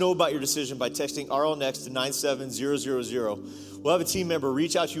 let us know about your decision by texting RLNext to 97000. We'll have a team member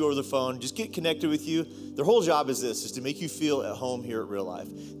reach out to you over the phone, just get connected with you. Their whole job is this, is to make you feel at home here at Real Life.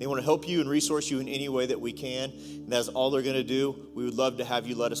 They want to help you and resource you in any way that we can, and that's all they're going to do. We would love to have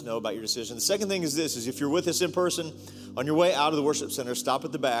you let us know about your decision. The second thing is this, is if you're with us in person, on your way out of the worship center, stop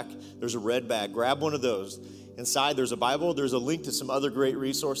at the back. There's a red bag. Grab one of those. Inside, there's a Bible. There's a link to some other great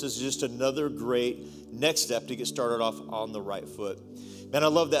resources, just another great next step to get started off on the right foot. Man, I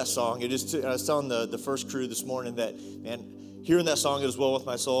love that song. I was telling the first crew this morning that, man, hearing that song, It Is Well With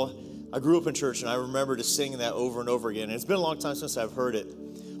My Soul, I grew up in church, and I remember just singing that over and over again. And it's been a long time since I've heard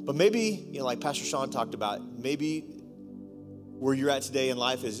it. But maybe, like Pastor Sean talked about, maybe where you're at today in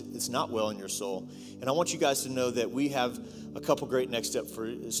life is it's not well in your soul. And I want you guys to know that we have a couple great next steps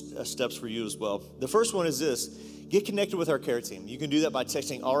for you as well. The first one is this: get connected with our care team. You can do that by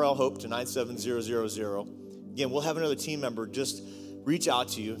texting RL Hope to 97000. Again, we'll have another team member just reach out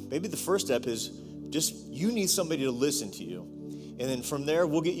to you. Maybe the first step is just you need somebody to listen to you. And then from there,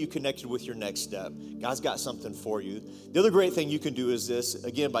 we'll get you connected with your next step. God's got something for you. The other great thing you can do is this,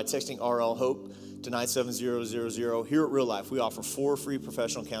 again, by texting RL Hope to 97000. Here at Real Life, we offer 4 free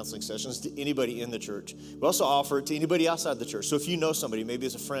professional counseling sessions to anybody in the church. We also offer it to anybody outside the church. So if you know somebody, maybe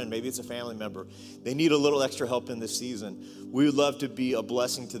it's a friend, maybe it's a family member, they need a little extra help in this season, we would love to be a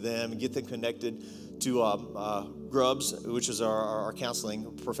blessing to them and get them connected to Grubs, which is our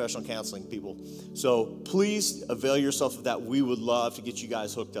counseling, professional counseling people. So please avail yourself of that. We would love to get you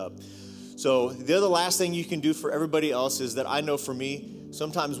guys hooked up. So the other last thing you can do for everybody else is that I know for me,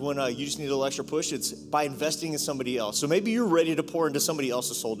 sometimes when you just need a little extra push, it's by investing in somebody else. So maybe you're ready to pour into somebody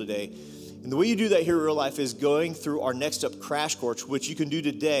else's soul today. And the way you do that here at Real Life is going through our Next Up Crash Course, which you can do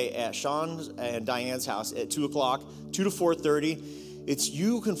today at Sean's and Diane's house at 2 o'clock, 2 to 4:30.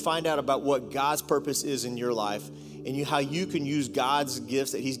 You can find out about what God's purpose is in your life and how you can use God's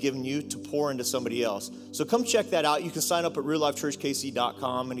gifts that he's given you to pour into somebody else. So come check that out. You can sign up at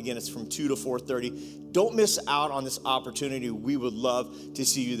reallifechurchkc.com. And again, it's from 2 to 4:30. Don't miss out on this opportunity. We would love to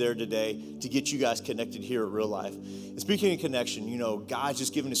see you there today to get you guys connected here at Real Life. And speaking of connection, God's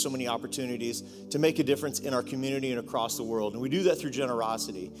just given us so many opportunities to make a difference in our community and across the world. And we do that through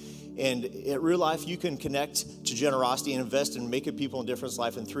generosity. And at Real Life, you can connect to generosity and invest in making people in difference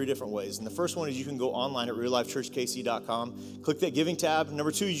life in 3 different ways. And the first one is you can go online at reallifechurchkc.com, click that giving tab.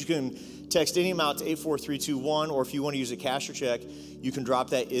 Number 2 is you can text any amount to 84321, or if you want to use a cash or check, you can drop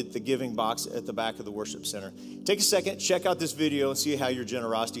that at the giving box at the back of the worship center. Take a second, check out this video, and see how your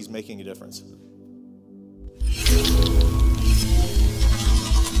generosity is making a difference.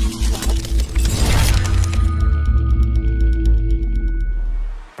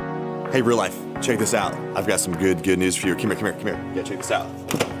 Hey, Real Life, check this out. I've got some good news for you. Come here. You gotta check this out.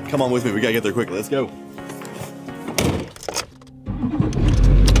 Come on with me, we gotta get there quickly. Let's go.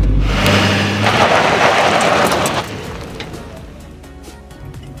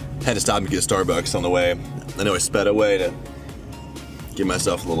 Had to stop and get Starbucks on the way. I know I sped away to give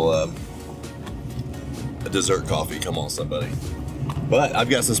myself a little a dessert coffee. Come on, somebody. But I've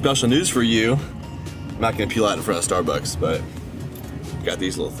got some special news for you. I'm not gonna peel out in front of Starbucks, but got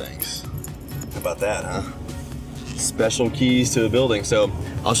these little things. How about that, huh? Special keys to the building. So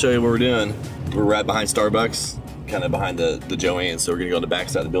I'll show you what we're doing. We're right behind Starbucks, kind of behind the Joanne. So we're gonna go on the back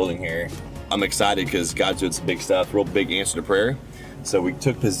side of the building here. I'm excited because God's doing some big stuff, real big answer to prayer. So we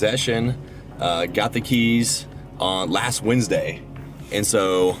took possession, got the keys on last Wednesday. And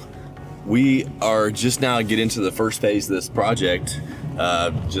so we are just now getting into the first phase of this project.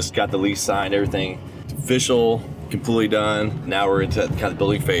 Just got the lease signed, everything official, completely done. Now we're into kind of the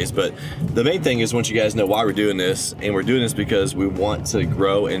building phase. But the main thing is, I want you guys to know why we're doing this. And we're doing this because we want to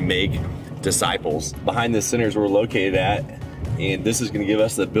grow and make disciples. Behind this center is where we're located at. And this is going to give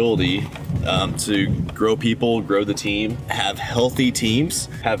us the ability to grow people, grow the team, have healthy teams,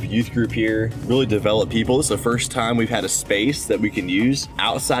 have youth group here, really develop people. This is the first time we've had a space that we can use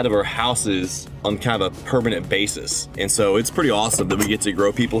outside of our houses on kind of a permanent basis. And so it's pretty awesome that we get to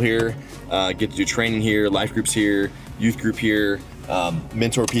grow people here, get to do training here, life groups here, youth group here,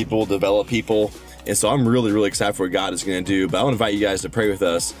 mentor people, develop people. And so I'm really, really excited for what God is going to do. But I want to invite you guys to pray with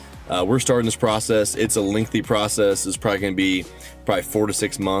us. We're starting this process. It's a lengthy process. It's probably going to be 4 to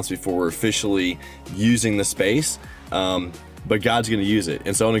 6 months before we're officially using the space. but God's going to use it.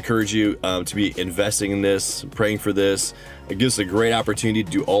 And so I want to encourage you to be investing in this, praying for this. It gives us a great opportunity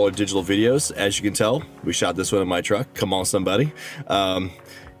to do all our digital videos. As you can tell, we shot this one in my truck. Come on, somebody.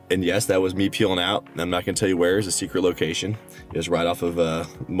 And yes, that was me peeling out. I'm not going to tell you where. It's a secret location. It's right off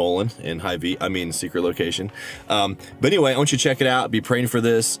of Mullen and Hy-Vee. Secret location. But anyway, I want you to check it out. Be praying for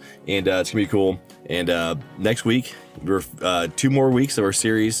this, and it's going to be cool. And next week, we're 2 more weeks of our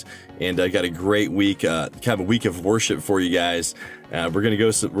series, and I got a great week, kind of a week of worship for you guys. We're going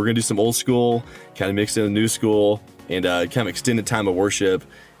to do some old school, kind of mix in the new school, and kind of extended time of worship,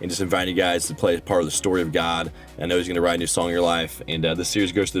 and just invite you guys to play part of the story of God. I know He's going to write a new song in your life, and this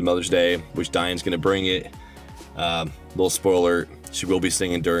series goes to Mother's Day, which Diane's going to bring it. Little spoiler, she will be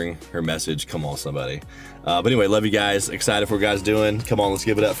singing during her message. Come on, somebody. But anyway, love you guys. Excited for what God's doing. Come on, let's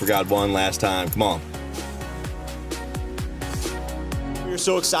give it up for God one last time. Come on. We're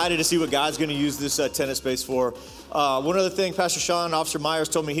so excited to see what God's going to use this tennis space for. One other thing, Pastor Sean, Officer Myers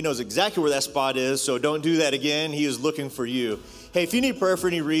told me he knows exactly where that spot is, so don't do that again. He is looking for you. Hey, if you need prayer for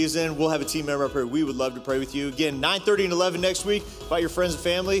any reason, we'll have a team member up here. We would love to pray with you. Again, 9:30 and 11 next week. Invite your friends and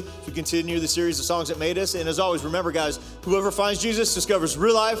family to continue the series of songs that made us. And as always, remember, guys, whoever finds Jesus discovers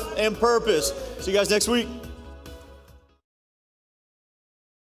real life and purpose. See you guys next week.